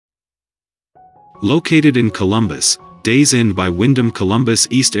Located in Columbus, Days Inn by Wyndham Columbus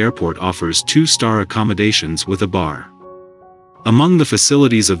East Airport offers 2-star accommodations with a bar. Among the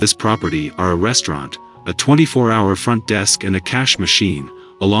facilities of this property are a restaurant, a 24-hour front desk and a cash machine,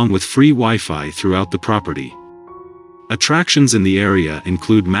 along with free Wi-Fi throughout the property. Attractions in the area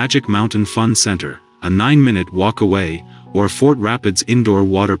include Magic Mountain Fun Center, a 9-minute walk away, or Fort Rapids Indoor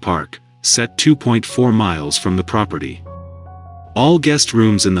Water Park, set 2.4 miles from the property. All guest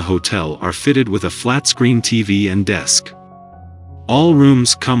rooms in the hotel are fitted with a flat-screen TV and desk. All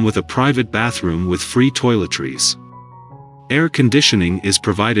rooms come with a private bathroom with free toiletries. Air conditioning is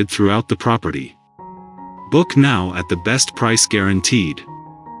provided throughout the property. Book now at the best price guaranteed.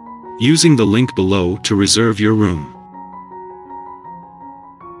 Using the link below to reserve your room.